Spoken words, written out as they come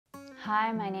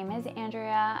Hi, my name is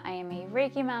Andrea. I am a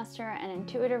Reiki master and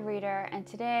intuitive reader, and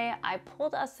today I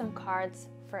pulled us some cards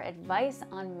for advice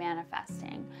on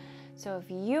manifesting. So if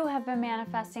you have been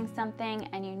manifesting something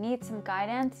and you need some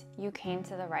guidance, you came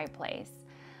to the right place.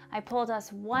 I pulled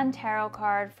us one tarot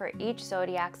card for each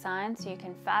zodiac sign, so you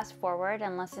can fast forward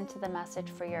and listen to the message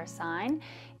for your sign.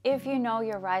 If you know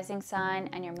your rising sign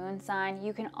and your moon sign,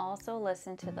 you can also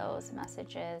listen to those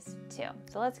messages too.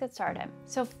 So let's get started.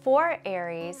 So for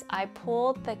Aries, I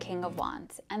pulled the King of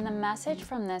Wands, and the message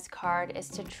from this card is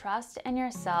to trust in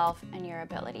yourself and your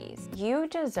abilities. You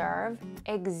deserve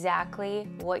exactly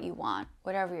what you want.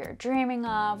 Whatever you're dreaming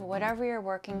of, whatever you're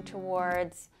working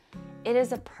towards, it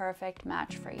is a perfect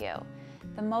match for you.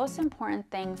 The most important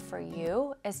thing for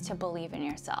you is to believe in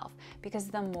yourself, because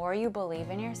the more you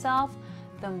believe in yourself,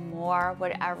 the more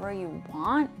whatever you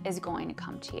want is going to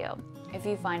come to you. If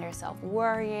you find yourself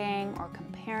worrying or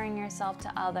comparing yourself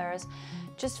to others,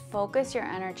 just focus your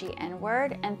energy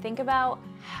inward and think about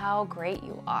how great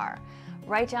you are.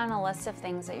 Write down a list of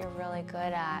things that you're really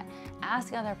good at.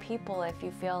 Ask other people if you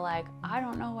feel like, I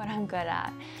don't know what I'm good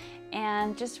at.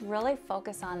 And just really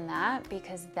focus on that,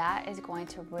 because that is going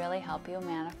to really help you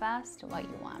manifest what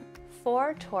you want.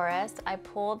 For Taurus, I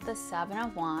pulled the Seven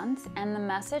of Wands, and the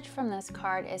message from this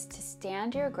card is to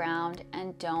stand your ground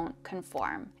and don't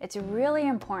conform. It's really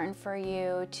important for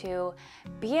you to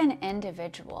be an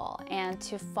individual and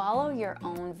to follow your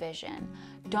own vision.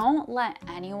 Don't let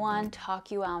anyone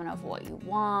talk you out of what you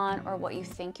want or what you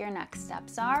think your next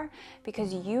steps are,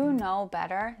 because you know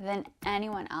better than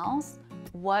anyone else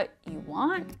what you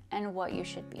want and what you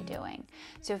should be doing.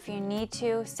 So if you need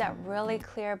to, set really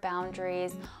clear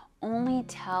boundaries. Only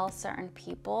tell certain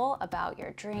people about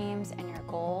your dreams and your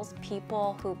goals,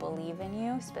 people who believe in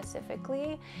you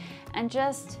specifically, and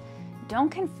just don't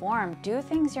conform. Do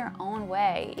things your own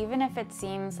way, even if it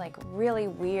seems like really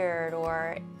weird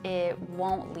or it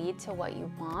won't lead to what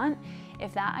you want.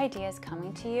 If that idea is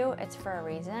coming to you, it's for a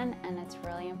reason, and it's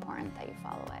really important that you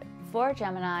follow it. For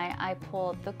Gemini, I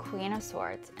pulled the Queen of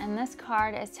Swords, and this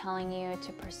card is telling you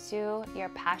to pursue your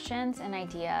passions and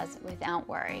ideas without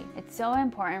worry. It's so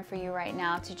important for you right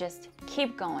now to just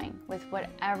keep going with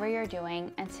whatever you're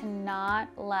doing and to not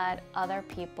let other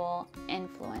people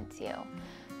influence you.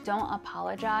 Don't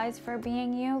apologize for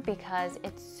being you, because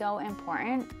it's so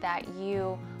important that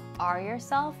you are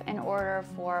yourself in order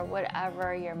for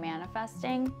whatever you're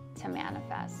manifesting to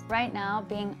manifest. Right now,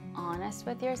 being honest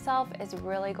with yourself is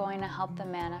really going to help the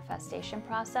manifestation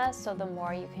process, so the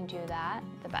more you can do that,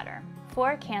 the better.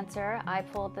 For Cancer, I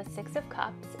pulled the Six of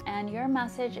Cups, and your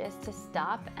message is to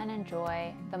stop and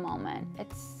enjoy the moment.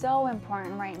 It's so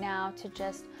important right now to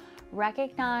just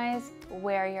recognize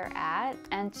where you're at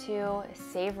and to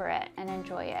savor it and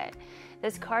enjoy it.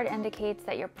 This card indicates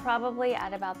that you're probably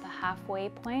at about the halfway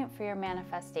point for your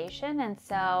manifestation, and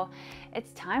so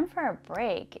it's time for a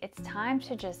break. It's time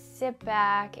to just sit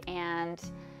back and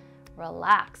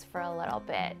relax for a little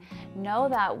bit. Know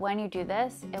that when you do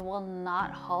this, it will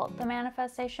not halt the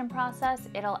manifestation process.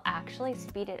 It'll actually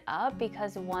speed it up,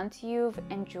 because once you've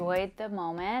enjoyed the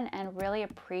moment and really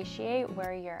appreciate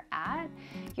where you're at,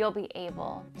 you'll be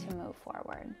able to move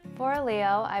forward. For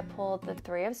Leo, I pulled the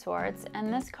Three of Swords,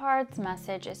 and this card's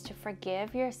message is to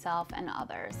forgive yourself and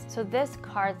others. So this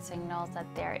card signals that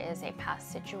there is a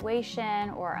past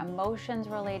situation or emotions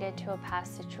related to a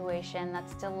past situation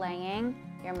that's delaying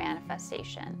your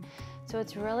manifestation. So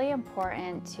it's really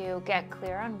important to get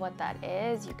clear on what that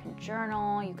is. You can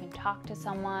journal, you can talk to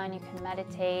someone, you can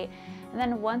meditate, and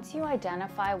then once you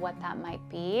identify what that might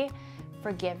be,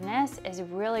 forgiveness is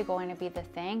really going to be the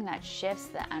thing that shifts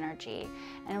the energy.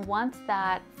 And once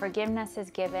that forgiveness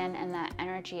is given and that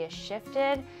energy is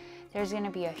shifted, there's going to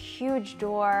be a huge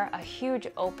door, a huge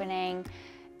opening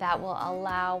that will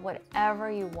allow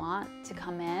whatever you want to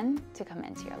come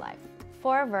into your life.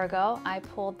 For Virgo, I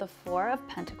pulled the Four of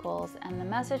Pentacles, and the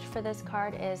message for this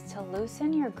card is to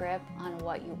loosen your grip on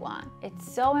what you want.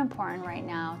 It's so important right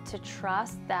now to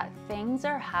trust that things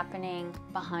are happening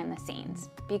behind the scenes,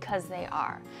 because they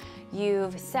are.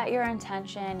 You've set your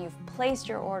intention, you've placed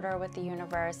your order with the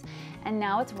universe, and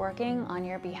now it's working on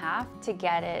your behalf to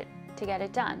get it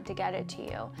done, to get it to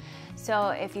you. So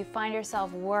if you find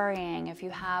yourself worrying, if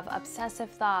you have obsessive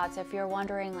thoughts, if you're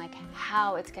wondering like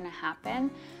how it's gonna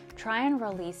happen, try and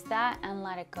release that and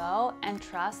let it go, and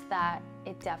trust that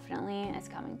it definitely is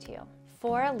coming to you.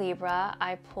 For Libra,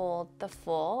 I pulled the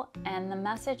Fool, and the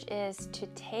message is to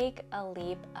take a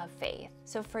leap of faith.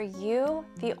 So for you,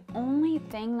 the only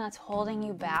thing that's holding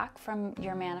you back from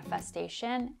your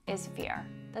manifestation is fear.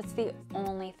 That's the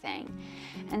only thing.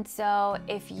 And so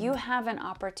if you have an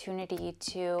opportunity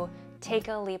to take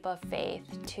a leap of faith,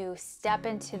 to step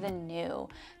into the new,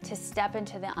 to step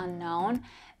into the unknown,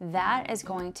 that is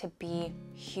going to be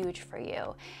huge for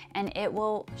you. And it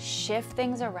will shift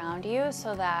things around you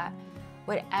so that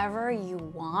whatever you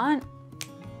want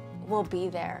will be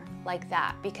there like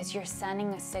that, because you're sending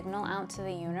a signal out to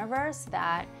the universe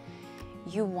that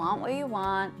you want what you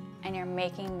want and you're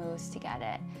making moves to get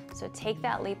it. So take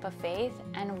that leap of faith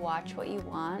and watch what you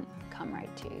want come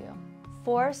right to you.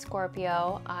 For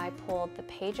Scorpio, I pulled the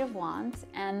Page of Wands,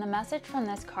 and the message from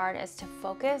this card is to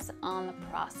focus on the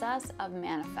process of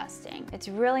manifesting. It's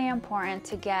really important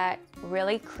to get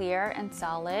really clear and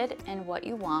solid in what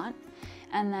you want,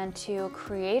 and then to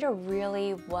create a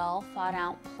really well thought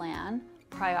out plan,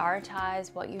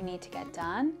 prioritize what you need to get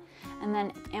done, and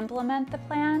then implement the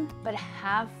plan, but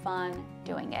have fun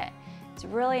doing it. It's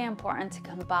really important to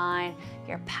combine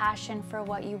your passion for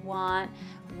what you want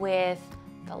with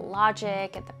the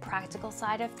logic and the practical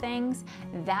side of things.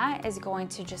 That is going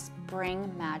to just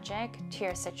bring magic to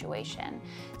your situation.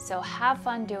 So have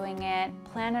fun doing it,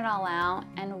 plan it all out,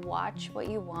 and watch what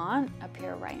you want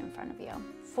appear right in front of you.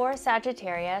 For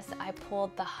Sagittarius, I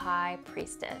pulled the High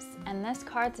Priestess, and this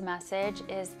card's message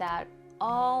is that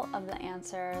all of the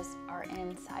answers are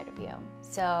inside of you.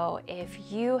 So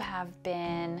if you have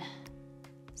been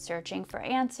searching for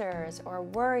answers or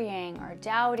worrying or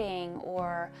doubting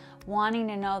or wanting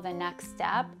to know the next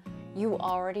step, you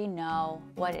already know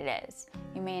what it is.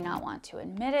 You may not want to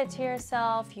admit it to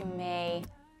yourself, you may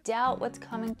doubt what's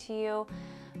coming to you,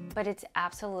 but it's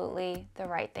absolutely the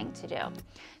right thing to do.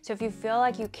 So if you feel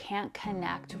like you can't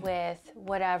connect with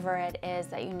whatever it is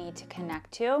that you need to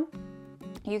connect to,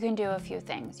 you can do a few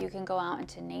things. You can go out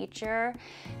into nature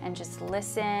and just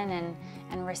listen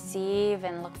and receive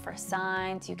and look for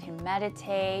signs. You can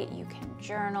meditate, you can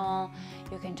journal,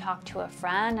 you can talk to a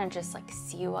friend and just like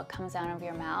see what comes out of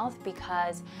your mouth,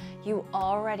 because you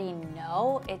already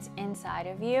know it's inside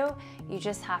of you. You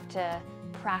just have to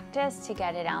practice to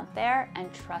get it out there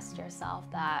and trust yourself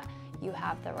that you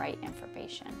have the right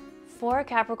information. For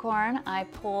Capricorn, I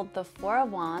pulled the Four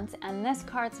of Wands, and this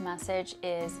card's message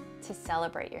is to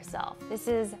celebrate yourself. This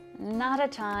is not a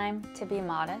time to be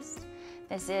modest.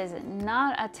 This is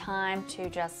not a time to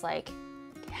just like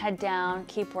head down,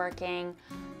 keep working.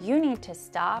 You need to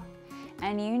stop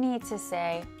and you need to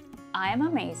say, I am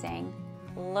amazing.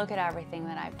 Look at everything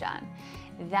that I've done.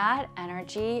 That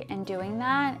energy and doing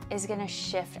that is gonna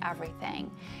shift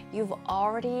everything. You've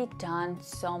already done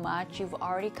so much, you've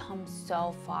already come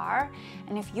so far,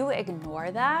 and if you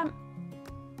ignore that,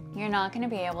 you're not gonna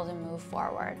be able to move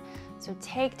forward. So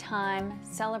take time,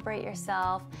 celebrate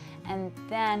yourself, and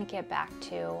then get back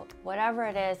to whatever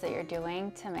it is that you're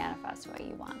doing to manifest what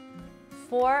you want.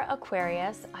 For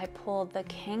Aquarius, I pulled the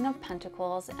King of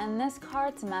Pentacles, and this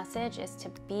card's message is to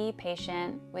be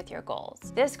patient with your goals.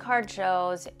 This card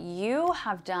shows you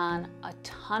have done a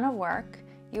ton of work.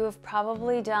 You have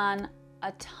probably done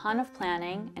a ton of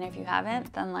planning, and if you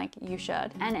haven't, then like you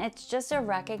should. And it's just a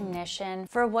recognition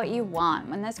for what you want.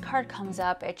 When this card comes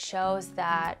up, it shows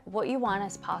that what you want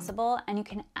is possible and you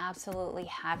can absolutely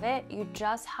have it. You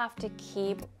just have to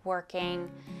keep working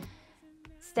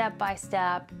step by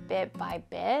step, bit by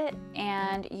bit,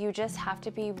 and you just have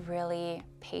to be really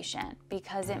patient,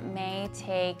 because it may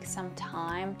take some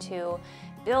time to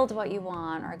build what you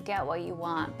want or get what you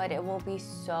want, but it will be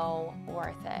so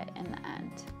worth it in the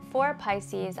end. For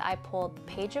Pisces, I pulled the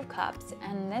Page of Cups,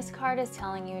 and this card is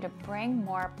telling you to bring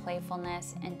more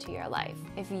playfulness into your life.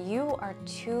 If you are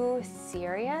too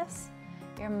serious,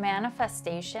 your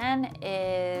manifestation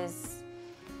is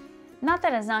not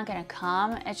that it's not gonna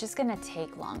come, it's just gonna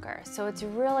take longer. So it's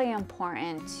really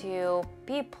important to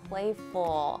be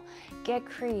playful, get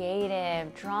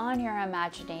creative, draw on your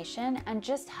imagination, and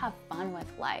just have fun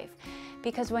with life.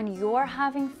 Because when you're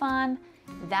having fun,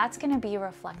 that's gonna be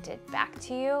reflected back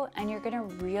to you, and you're gonna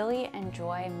really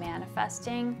enjoy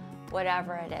manifesting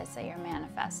whatever it is that you're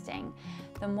manifesting.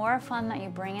 The more fun that you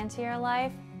bring into your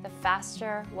life, the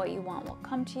faster what you want will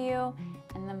come to you,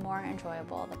 and the more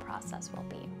enjoyable the process will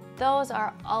be. Those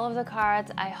are all of the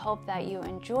cards. I hope that you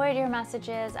enjoyed your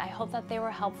messages. I hope that they were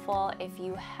helpful. If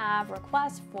you have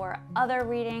requests for other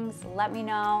readings, let me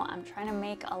know. I'm trying to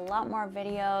make a lot more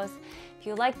videos. If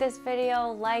you like this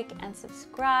video, like and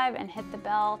subscribe and hit the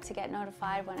bell to get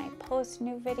notified when I post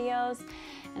new videos.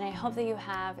 And I hope that you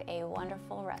have a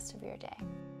wonderful rest of your day.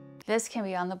 This can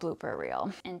be on the blooper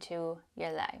reel into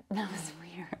your life. That was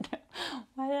weird.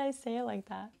 Why did I say it like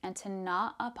that? And to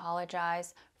not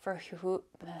apologize for who,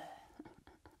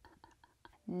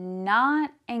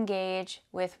 not engage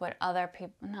with what other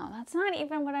people, no, that's not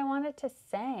even what I wanted to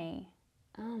say.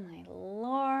 Oh my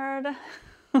Lord.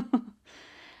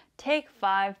 Take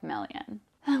 5 million.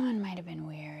 That one might have been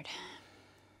weird.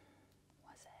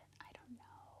 Was it? I don't know.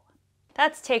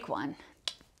 That's take 1.